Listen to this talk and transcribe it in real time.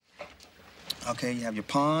Okay, you have your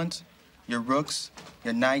pawns, your rooks,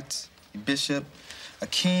 your knights, your bishop, a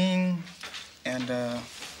king, and a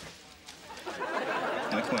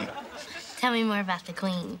queen. Tell me more about the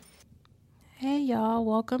queen. Hey, y'all.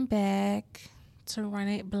 Welcome back to Run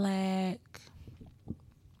It Black.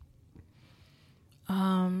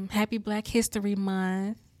 Happy Black History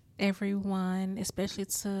Month, everyone, especially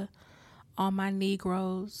to all my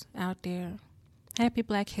Negroes out there. Happy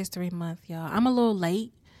Black History Month, y'all. I'm a little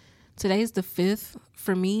late. Today's the 5th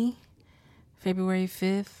for me, February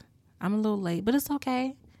 5th. I'm a little late, but it's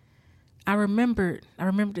okay. I remembered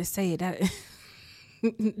to say it.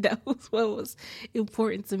 That was what was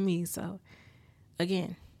important to me. So,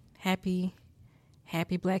 again, happy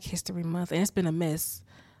Black History Month. And it's been a mess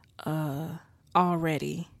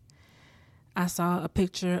already. I saw a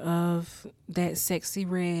picture of that sexy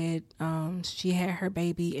red. She had her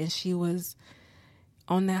baby and she was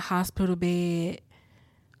on that hospital bed,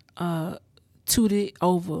 tooted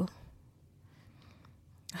over.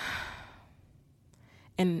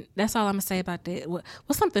 And that's all I'm gonna say about that.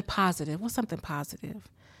 What's something positive? What?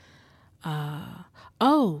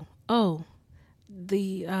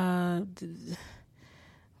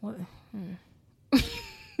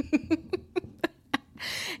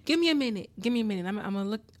 Give me a minute. I'm gonna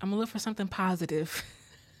look for something positive.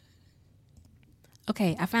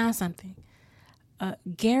 Okay, I found something.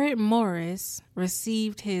 Garrett Morris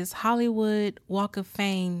received his Hollywood Walk of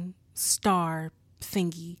Fame star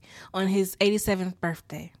thingy on his 87th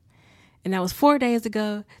birthday. And that was 4 days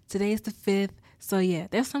ago. Today's the 5th. So yeah,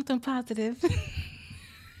 there's something positive.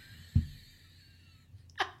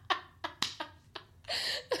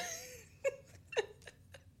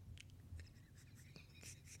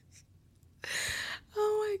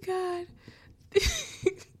 Oh my God.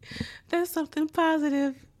 There's something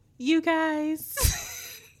positive. You guys.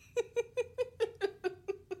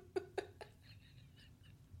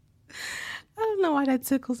 I don't know why that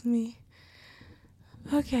tickles me.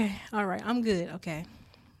 Okay. All right. I'm good. Okay.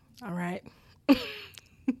 All right.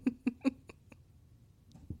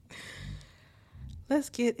 Let's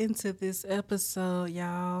get into this episode,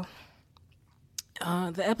 y'all.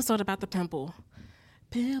 The episode about the pimple.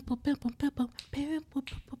 Pimple.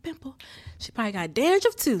 She probably got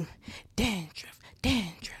dandruff too. Dandruff.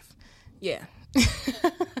 Yeah.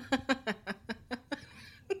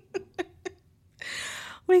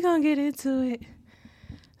 We're gonna get into it.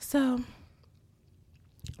 So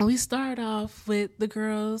we start off with the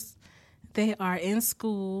girls. They are in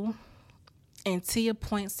school and Tia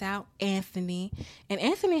points out Anthony. And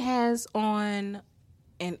Anthony has on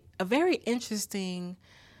a very interesting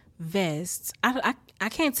vest. I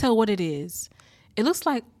can't tell what it is. It looks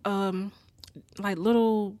like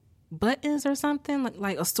little buttons or something,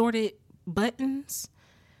 like assorted buttons.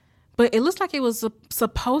 But it looks like it was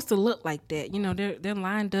supposed to look like that. You know, they're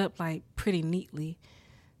lined up like pretty neatly.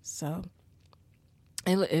 So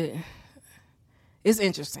it's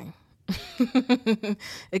interesting.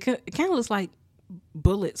 It kind of looks like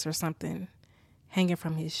bullets or something hanging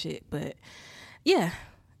from his shit. But yeah,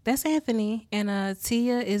 that's Anthony. And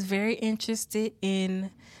Tia is very interested in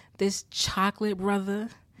this chocolate brother.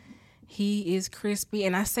 He is crispy,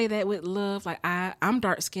 and I say that with love. Like I'm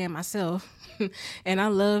dark skinned myself, and I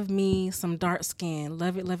love me some dark skin.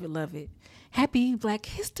 Love it. Happy Black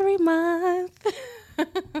History Month.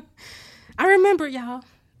 I remember, y'all.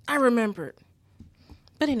 But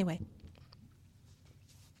anyway,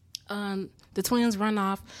 the twins run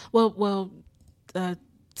off. Well,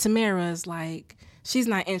 Tamara's like, she's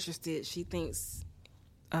not interested. She thinks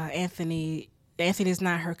Anthony's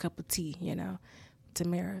not her cup of tea, you know,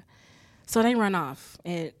 Tamara. So they run off,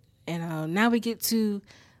 and now we get to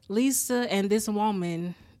Lisa and this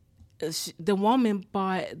woman. The woman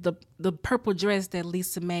bought the purple dress that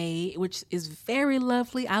Lisa made, which is very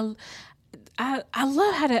lovely. I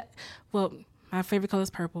love how to. Well, my favorite color is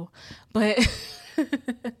purple, but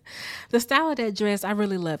the style of that dress, I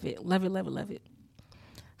really love it. Love it.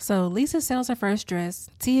 So Lisa sells her first dress.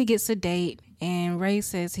 Tia gets a date, and Ray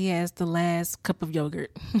says he has the last cup of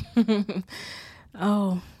yogurt.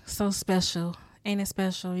 Oh, so special. Ain't it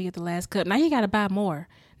special? You get the last cup. Now you got to buy more.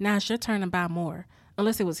 Now it's your turn to buy more.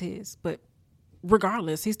 Unless it was his. But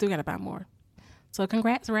regardless, he still got to buy more. So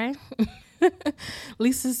congrats, Ray.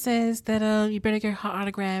 Lisa says that you better get her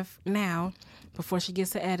autograph now before she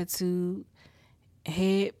gets the attitude.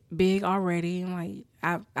 Head big already. I'm like,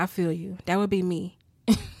 I feel you. That would be me.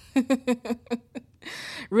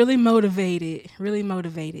 Really motivated.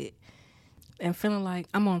 And feeling like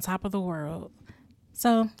I'm on top of the world.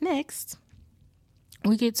 So next,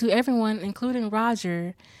 we get to everyone, including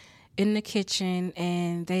Roger, in the kitchen,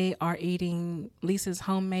 and they are eating Lisa's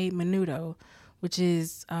homemade menudo, which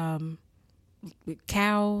is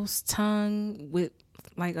cow's tongue with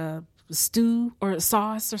like a stew or a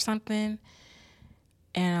sauce or something.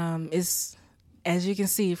 And it's, as you can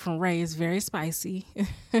see from Ray, it's very spicy.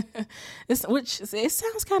 Which it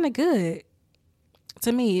sounds kind of good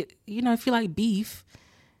to me. You know, if you like beef,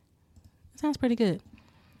 it sounds pretty good.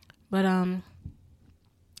 But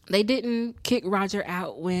they didn't kick Roger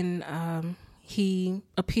out when he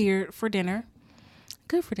appeared for dinner.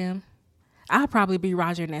 Good for them. I'll probably be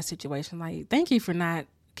Roger in that situation. Like, thank you for not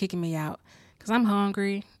kicking me out, because I'm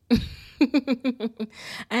hungry. I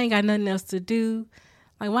ain't got nothing else to do.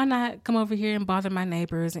 Like, why not come over here and bother my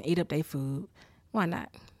neighbors and eat up their food? Why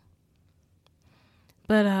not?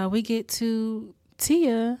 But we get to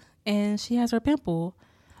Tia, and she has her pimple.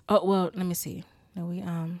 Oh, well, let me see. No, did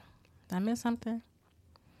I miss something?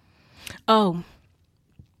 Oh,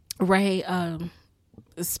 Ray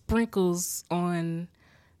sprinkles on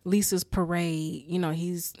Lisa's parade. You know,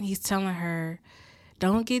 he's telling her,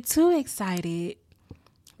 don't get too excited,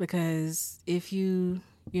 because if you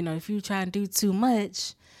try to do too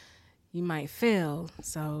much, you might fail.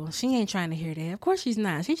 So she ain't trying to hear that. Of course she's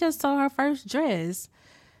not. She just saw her first dress.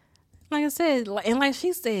 Like I said, and like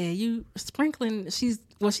she said, you sprinkling, she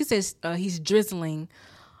says he's drizzling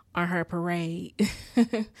on her parade,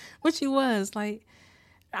 which he was. Like,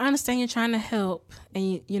 I understand you're trying to help,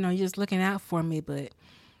 and you're just looking out for me, but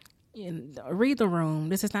read the room.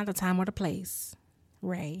 This is not the time or the place,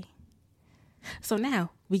 Ray. So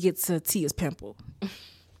now we get to Tia's pimple.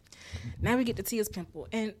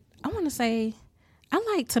 And I want to say, I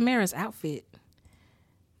like Tamara's outfit.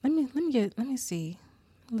 Let me see.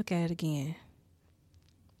 Look at it again.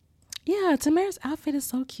 Yeah, Tamara's outfit is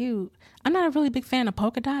so cute. I'm not a really big fan of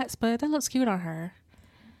polka dots, but that looks cute on her.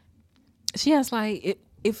 She has like,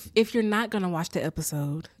 if you're not gonna watch the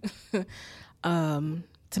episode,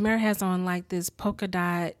 Tamara has on like this polka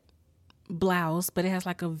dot blouse, but it has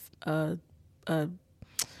like a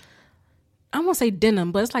I won't say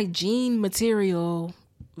denim, but it's like jean material,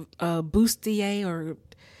 bustier, or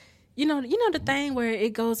you know the thing where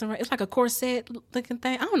it goes around. It's like a corset looking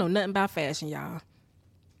thing. I don't know nothing about fashion, y'all,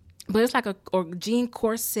 but it's like a jean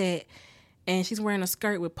corset, and she's wearing a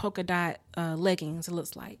skirt with polka dot leggings. It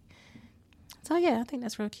looks like. So yeah, I think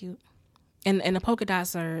that's real cute. And the polka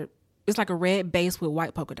dots it's like a red base with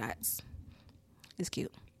white polka dots. It's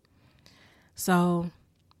cute. So,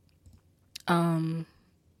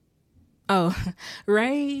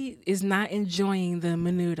 Ray is not enjoying the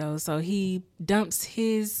menudo, so he dumps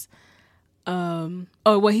his,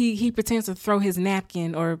 he pretends to throw his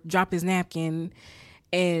napkin or drop his napkin,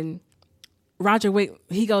 and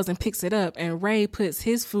he goes and picks it up, and Ray puts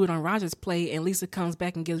his food on Roger's plate, and Lisa comes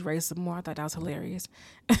back and gives Ray some more. I thought that was hilarious.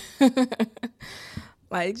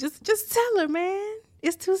 Like, just tell her, man,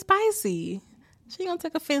 it's too spicy. She gonna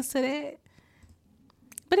take offense to that.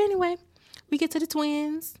 But anyway, we get to the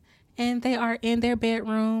twins, and they are in their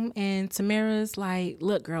bedroom, and Tamara's like,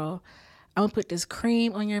 look, girl, I'm gonna put this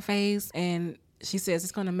cream on your face, and she says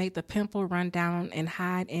it's gonna make the pimple run down and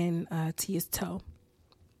hide in Tia's toe.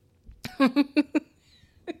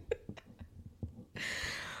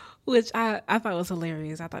 Which I thought was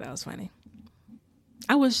hilarious. I thought that was funny.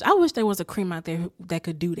 I wish there was a cream out there that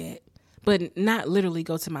could do that, but not literally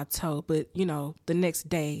go to my toe, but the next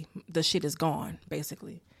day the shit is gone,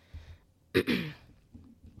 basically.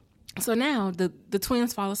 So now the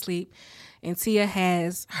twins fall asleep, and Tia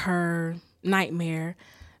has her nightmare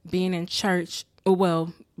being in church,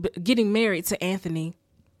 getting married to Anthony,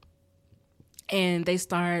 and they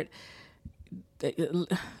start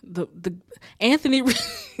the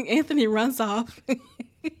Anthony runs off.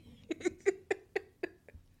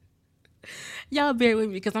 Y'all bear with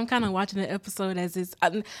me, because I'm kind of watching the episode as it's.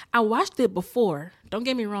 I watched it before. Don't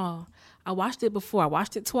get me wrong. I watched it before. I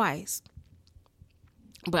watched it twice.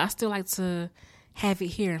 But I still like to have it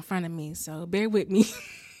here in front of me. So bear with me.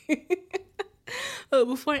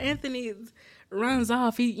 Before Anthony runs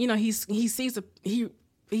off, he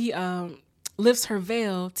lifts her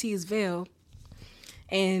veil, Tia's veil,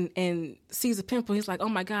 and sees a pimple. He's like, oh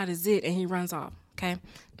my God, is it? And he runs off. Okay.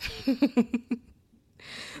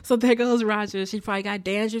 So there goes Roger. She probably got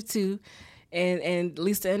dandruff too. And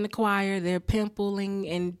Lisa in the choir, they're pimpling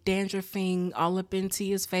and dandruffing all up in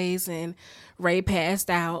Tia's face. And Ray passed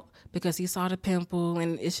out because he saw the pimple,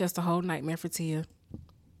 and it's just a whole nightmare for Tia.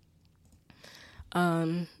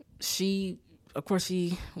 She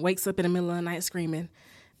wakes up in the middle of the night screaming.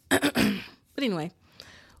 But anyway,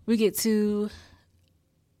 we get to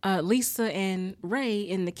Lisa and Ray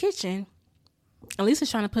in the kitchen, And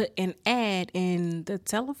Lisa's trying to put an ad in the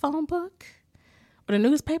telephone book or the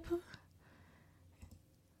newspaper.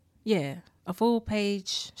 Yeah, a full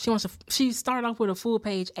page. She started off with a full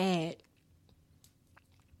page ad,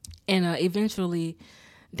 and eventually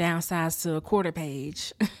downsized to a quarter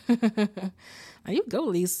page. Now you go,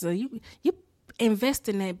 Lisa. You invest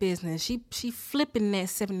in that business. She flipping that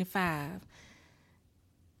 75.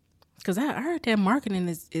 Cause I heard that marketing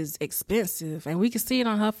is expensive, and we can see it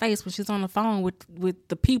on her face when she's on the phone with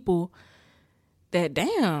the people. That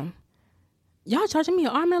damn, y'all charging me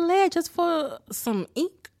an arm and a leg just for some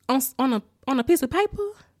ink on a piece of paper?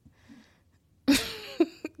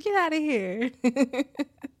 Get out of here.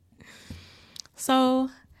 So,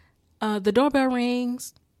 the doorbell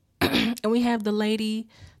rings, and we have the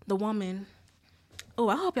woman. Oh,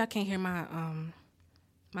 I hope y'all can't hear my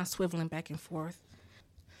swiveling back and forth.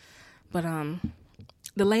 But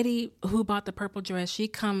the lady who bought the purple dress, she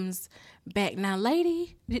comes back. Now,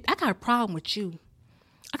 lady, I got a problem with you.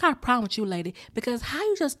 Lady, because how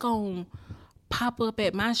you just gonna pop up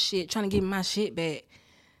at my shit trying to get my shit back?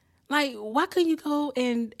 Like, why couldn't you go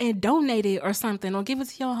and donate it or something, or give it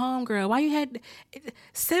to your homegirl? Why you had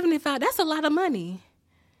 $75? That's a lot of money.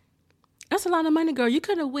 That's a lot of money, girl. You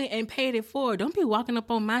could have went and paid it forward. Don't be walking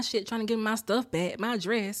up on my shit trying to get my stuff back, my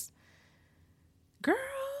dress. Girl,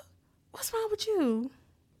 what's wrong with you?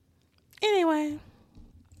 Anyway,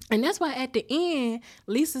 and that's why at the end,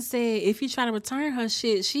 Lisa said if you try to return her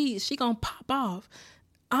shit, she gonna pop off.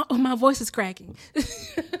 Oh, my voice is cracking.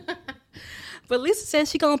 But Lisa said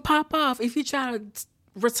she gonna pop off if you try to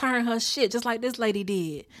return her shit, just like this lady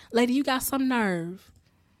did. Lady, you got some nerve.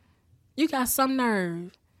 I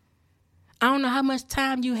don't know how much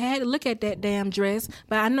time you had to look at that damn dress,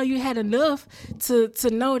 but I know you had enough to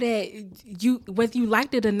know that whether you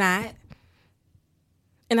liked it or not.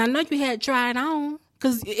 And I know you had tried on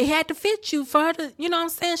because it had to fit you for her to, you know what I'm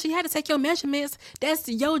saying? She had to take your measurements. That's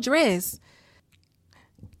your dress.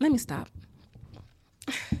 Let me stop.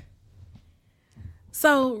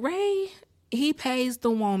 So Ray, he pays the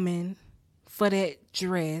woman for that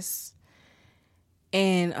dress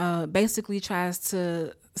and basically tries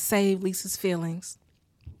to save Lisa's feelings.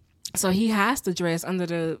 So he hides the dress in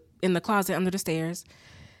the closet under the stairs.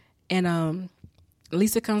 And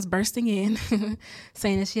Lisa comes bursting in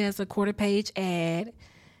saying that she has a quarter page ad.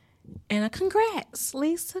 And congrats,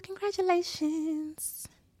 Lisa. Congratulations.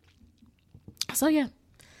 So yeah.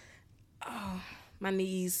 Oh, my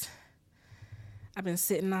knees. I've been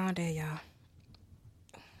sitting all day, y'all.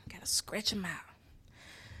 Gotta stretch them out.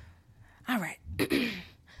 All right.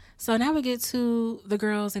 So now we get to the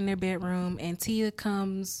girls in their bedroom, and Tia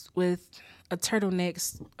comes with a turtleneck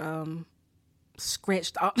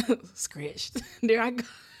scratched. There I go.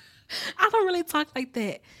 I don't really talk like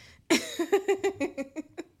that.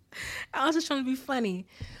 I was just trying to be funny.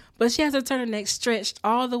 But she has her turtleneck stretched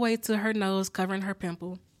all the way to her nose, covering her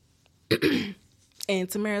pimple. And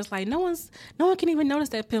Tamara's like, no one can even notice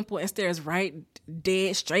that pimple, and stares right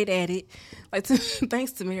dead straight at it. Like,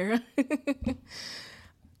 thanks, Tamara.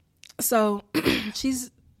 So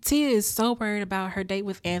Tia is so worried about her date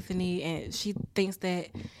with Anthony, and she thinks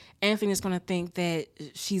that Anthony's going to think that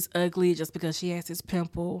she's ugly just because she has this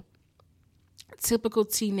pimple. Typical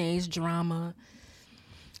teenage drama.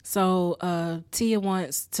 So Tia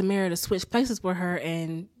wants Tamara to switch places with her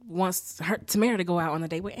and wants Tamara to go out on a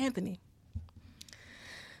date with Anthony.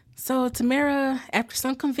 So Tamara, after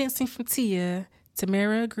some convincing from Tia,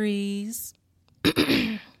 Tamara agrees.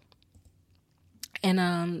 And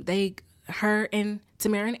Tamara and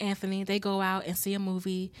Anthony, they go out and see a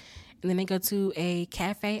movie, and then they go to a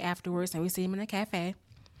cafe afterwards, and we see them in a cafe.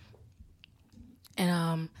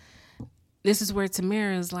 And this is where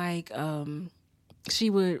Tamara's like, they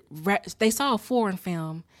saw a foreign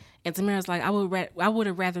film, and Tamara's like, I would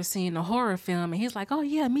have rather seen a horror film, and he's like, oh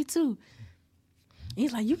yeah, me too. And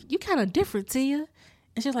he's like, you kind of different, Tia.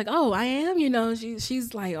 And she's like, oh, I am, you know.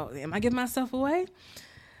 She's like, oh, am I giving myself away?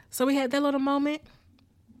 So we had that little moment.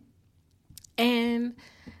 And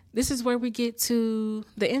this is where we get to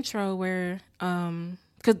the intro where,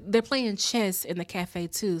 because they're playing chess in the cafe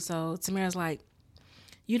too. So Tamara's like,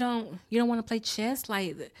 you don't want to play chess?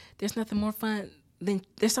 Like, there's something more fun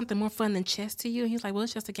than chess to you? And he's like, well,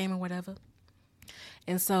 it's just a game or whatever.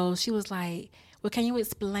 And so she was like, well, can you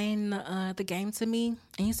explain the game to me?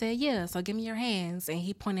 And he said, yeah, so give me your hands. And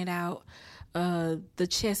he pointed out the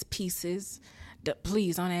chess pieces.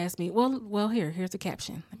 Please don't ask me. Well, here's the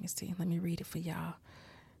caption. Let me see. Let me read it for y'all.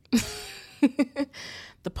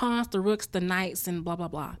 The pawns, the rooks, the knights, and blah, blah,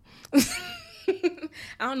 blah. I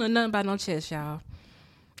don't know nothing about no chess, y'all.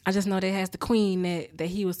 I just know that it has the queen that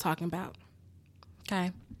he was talking about.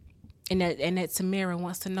 Okay. and that Tamara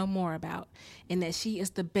wants to know more about, and that she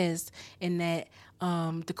is the best, and that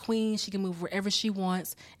the queen, she can move wherever she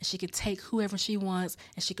wants, and she can take whoever she wants,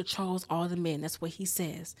 and she controls all the men. That's what he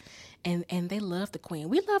says. And they love the queen.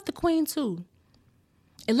 We love the queen too.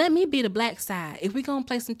 And let me be the black side. If we gonna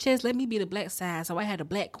play some chess, let me be the black side. So I had a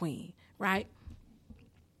black queen, right?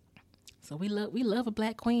 So we love a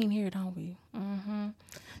black queen here, don't we? Mm-hmm.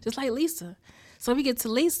 Just like Lisa. So we get to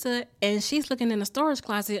Lisa, and she's looking in the storage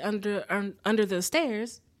closet under the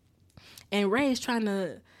stairs, and Ray's trying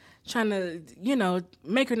to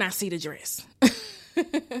make her not see the dress.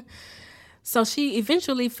 So she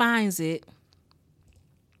eventually finds it.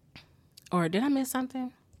 Or did I miss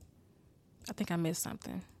something? I think I missed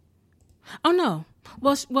something. Oh no.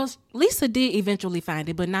 Well, Lisa did eventually find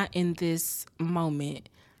it, but not in this moment.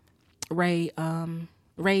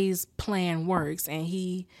 Ray's plan works, and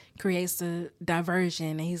he creates a diversion,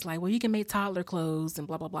 and he's like, well, you can make toddler clothes and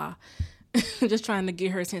blah, blah, blah. Just trying to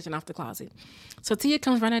get her attention off the closet. So Tia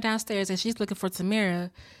comes running downstairs, and she's looking for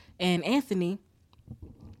Tamara and Anthony,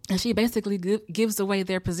 and she basically gives away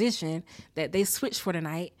their position that they switched for the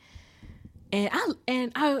night. And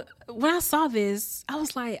I when I saw this, I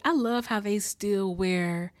was like, I love how they still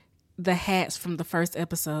wear the hats from the first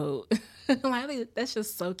episode. Like, that's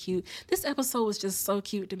just so cute. This episode was just so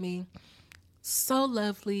cute to me. So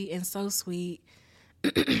lovely and so sweet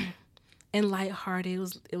and lighthearted.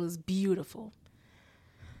 It was beautiful.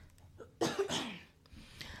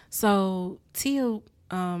 So Tia,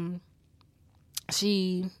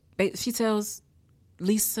 she tells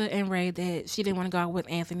Lisa and Ray that she didn't want to go out with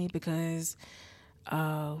Anthony because,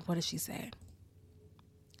 what did she say?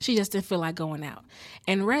 She just didn't feel like going out.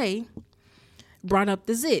 And Ray brought up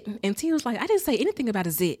the zit. And Tia was like, I didn't say anything about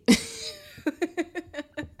a zit.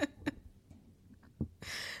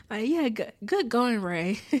 Like, yeah, good going,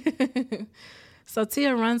 Ray. So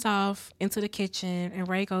Tia runs off into the kitchen, and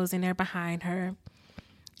Ray goes in there behind her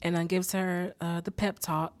and then gives her the pep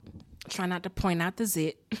talk, try not to point out the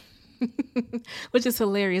zit. Which is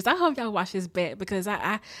hilarious. I hope y'all watch this back, because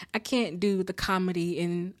I can't do the comedy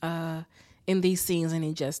in these scenes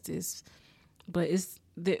any justice. But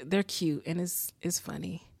they're cute, and it's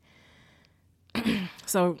funny.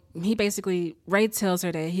 So Ray tells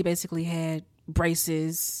her that he basically had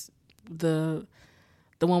braces, the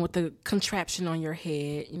one with the contraption on your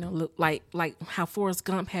head, look like how Forrest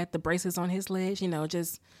Gump had the braces on his legs,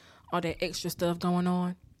 just all that extra stuff going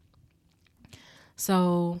on.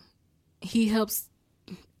 So he helps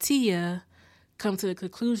Tia come to the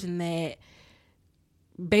conclusion that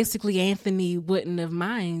basically Anthony wouldn't have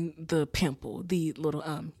mind the pimple, the little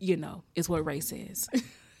is what Ray says.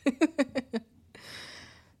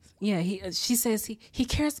 Yeah, she says he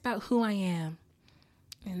cares about who I am.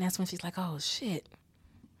 And that's when she's like, oh shit,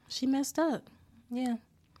 she messed up. Yeah.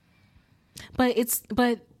 But it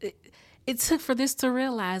took for this to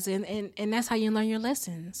realize, and that's how you learn your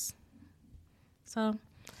lessons. So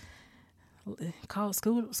called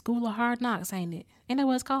School of Hard Knocks, ain't it? Ain't that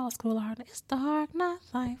what it's called? School of Hard Knocks. It's the hard knock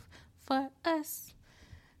life for us.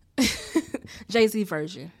 Jay-Z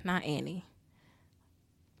version, not Annie.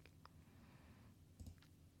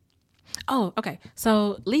 Oh, okay.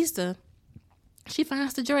 So Lisa, she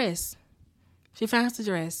finds the dress.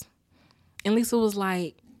 And Lisa was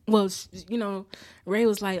like, well, Ray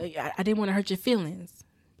was like, I didn't want to hurt your feelings,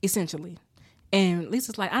 essentially. And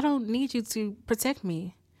Lisa's like, I don't need you to protect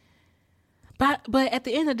me. But at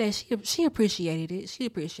the end of the day, she appreciated it.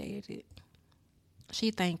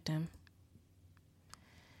 She thanked him.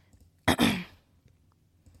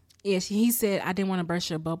 Yeah, he said, I didn't want to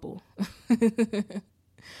burst your bubble.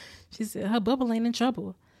 She said, her bubble ain't in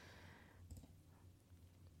trouble.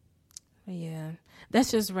 But yeah,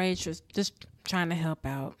 that's just Rachel just trying to help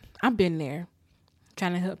out. I've been there,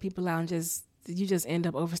 trying to help people out, and you just end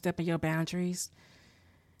up overstepping your boundaries.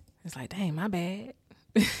 It's like, dang, my bad.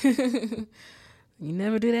 You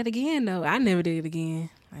never do that again, though. I never did it again.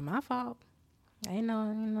 Like, my fault. I ain't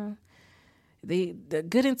know. The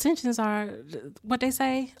good intentions are what they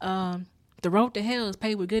say. The road to hell is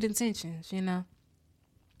paved with good intentions.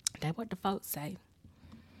 That's what the folks say.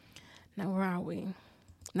 Now, where are we?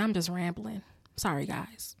 Now I'm just rambling. Sorry,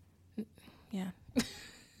 guys. Yeah.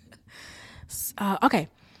 Okay.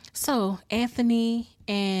 So Anthony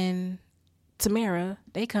and Tamara,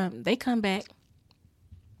 they come back,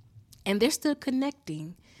 and they're still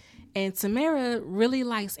connecting. And Tamara really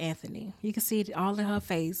likes Anthony. You can see it all in her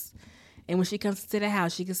face. And when she comes to the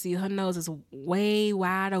house, you can see her nose is way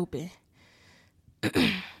wide open.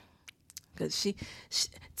 Because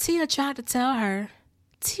Tia tried to tell her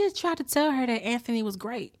that Anthony was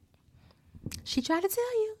great. She tried to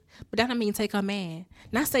tell you. but that don't mean take her man.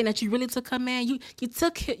 Not saying that you really took her man.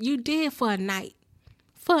 You did for a night,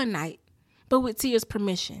 but with Tia's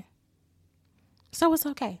permission. So it's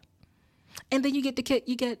okay. And then you got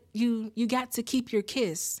to keep your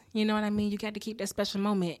kiss. You know what I mean? You got to keep that special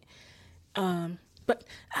moment. But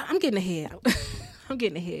I'm getting ahead. We're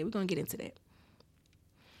gonna get into that.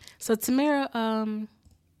 So Tamara,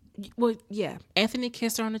 Anthony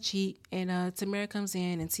kissed her on the cheek, and Tamara comes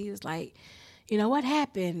in, and Tia's like, what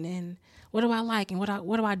happened, and what do I like, and what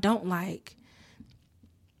do I don't like,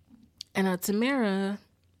 and Tamara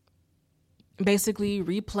basically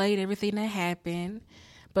replayed everything that happened,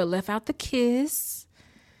 but left out the kiss.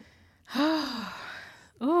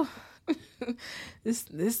 Oh,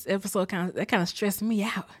 this episode kind of stressed me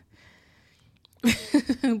out.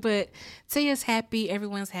 But Tia's happy.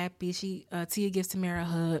 Everyone's happy. Tia gives Tamara a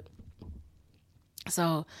hug.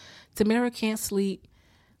 So Tamara can't sleep.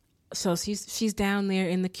 So she's down there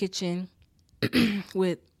in the kitchen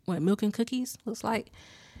with milk and cookies, looks like.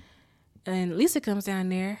 And Lisa comes down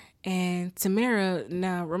there, and Tamara,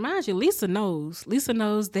 now remind you, Lisa knows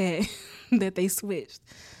that that they switched.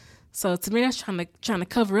 So Tamara's trying to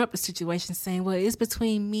cover up the situation, saying, well, it's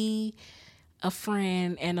between me, a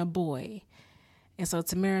friend, and a boy. And so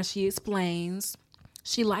Tamara, she explains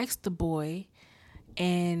she likes the boy,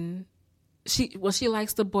 and she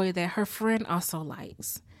likes the boy that her friend also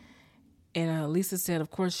likes. And Lisa said,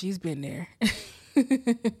 of course, she's been there.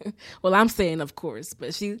 Well, I'm saying of course,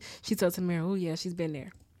 but she told Tamara, oh yeah, she's been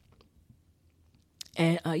there.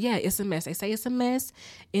 And it's a mess. They say it's a mess.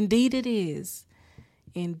 Indeed it is.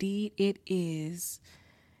 Indeed it is.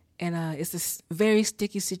 And it's a very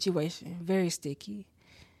sticky situation, very sticky.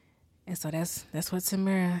 And so that's what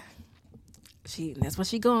Tamara, that's what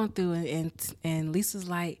she's going through. And Lisa's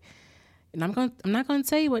like, and I'm not gonna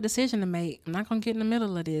tell you what decision to make. I'm not gonna get in the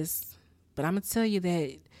middle of this, but I'm gonna tell you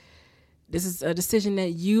that this is a decision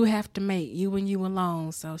that you have to make, you and you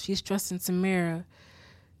alone. So she's trusting Tamara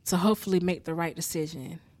to hopefully make the right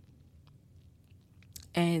decision.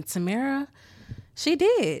 And Tamara, she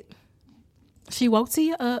did. She woke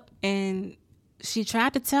Tia up, and she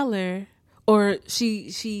tried to tell her, or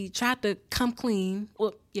she tried to come clean.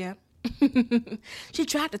 Well, yeah. She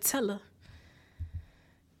tried to tell her.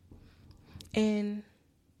 And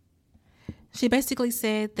she basically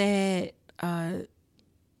said that,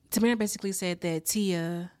 Tamara basically said that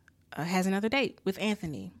Tia has another date with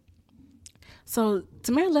Anthony. So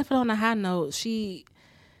Tamara left it on a high note.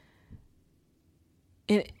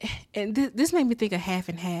 This made me think of half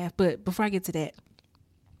and half, but before I get to that,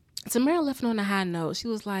 Tamara left it on a high note. She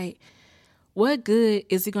was like, what good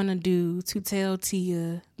is it going to do to tell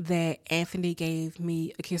Tia that Anthony gave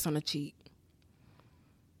me a kiss on the cheek?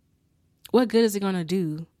 What good is it going to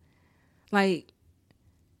do? Like,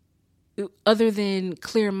 other than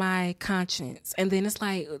clear my conscience. And then it's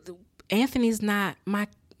like, Anthony's not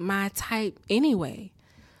my type anyway.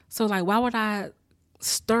 So like, why would I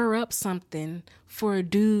stir up something for a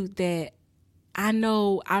dude that I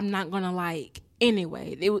know I'm not going to like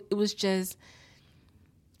anyway? It was just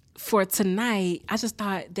for tonight. I just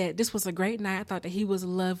thought that this was a great night. I thought that he was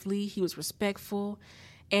lovely. He was respectful.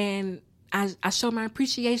 And I show my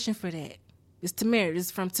appreciation for that. It's Tamara. This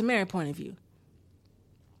is from Tamara's point of view.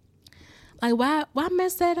 Like, why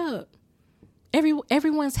mess that up?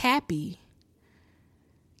 Everyone's happy.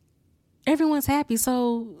 Everyone's happy.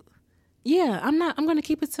 So, yeah, I'm going to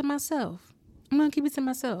keep it to myself. I'm going to keep it to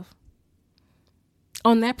myself.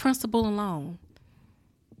 On that principle alone.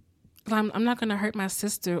 I'm not going to hurt my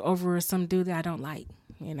sister over some dude that I don't like,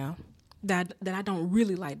 that I don't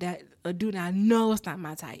really like, that a dude that I know is not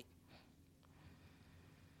my type.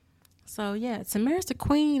 So, yeah, Tamara's the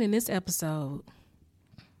queen in this episode.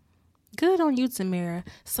 Good on you, Tamara.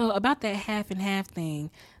 So about that half and half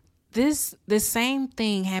thing, this same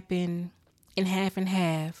thing happened in half and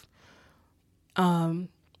half.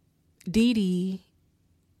 Dee Dee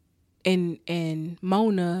and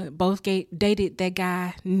Mona both dated that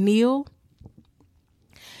guy Neil,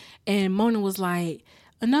 and Mona was like,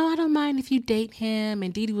 "No, I don't mind if you date him."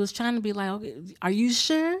 And Dee Dee was trying to be like, "Okay, are you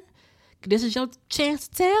sure? This is your chance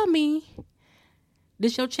to tell me.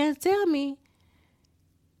 This your chance to tell me."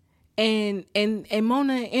 And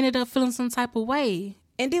Mona ended up feeling some type of way.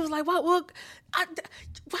 And they was like, why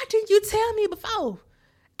didn't you tell me before?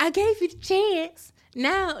 I gave you the chance.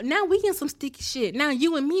 Now we in some sticky shit. Now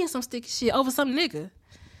you and me in some sticky shit over some nigga.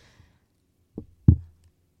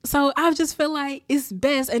 So I just feel like it's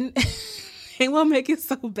best. And what make it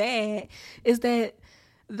so bad is that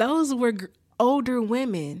those were older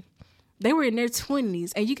women. They were in their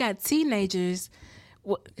 20s. And you got teenagers.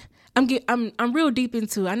 I'm real deep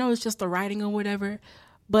into it. I know it's just the writing or whatever,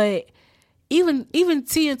 But even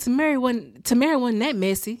Tia and Tamara wasn't that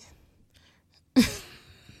messy.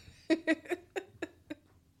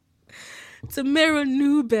 Tamara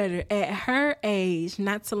knew better at her age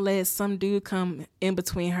not to let some dude come in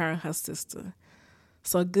between her and her sister.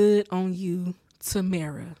 So good on you,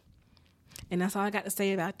 Tamara. And that's all I got to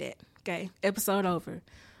say about that. Okay, episode over.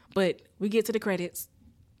 But we get to the credits,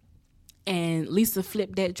 and Lisa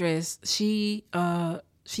flipped that dress. She turned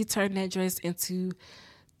that dress into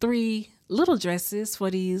 3 little dresses for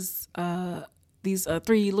these 3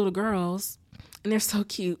 little girls, and they're so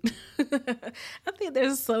cute. I think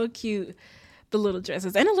they're so cute, the little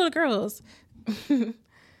dresses and the little girls.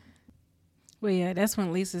 Well, yeah, that's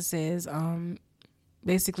when Lisa says,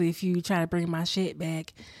 basically, if you try to bring my shit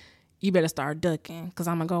back, you better start ducking, because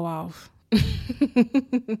I'm going to go off.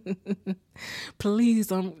 Please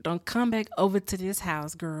don't come back over to this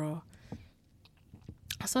house, girl.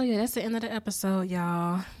 So, yeah, that's the end of the episode,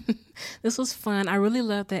 y'all. This was fun. I really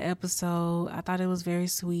loved that episode. I thought it was very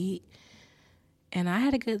sweet. And I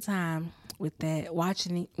had a good time with that,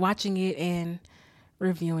 watching it and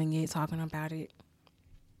reviewing it, talking about it.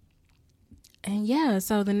 And, yeah,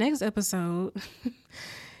 so the next episode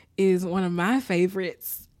is one of my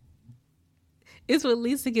favorites. It's when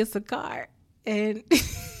Lisa gets a car and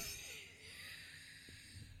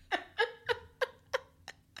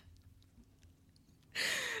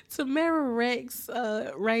Tamara wrecks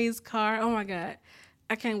Ray's car. Oh my God.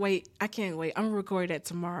 I can't wait. I'm gonna record that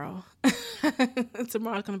tomorrow.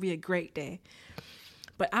 Tomorrow's gonna be a great day.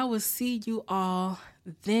 But I will see you all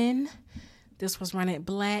then. This was Run It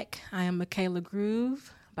Black. I am Michaela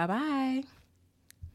Groove. Bye-bye.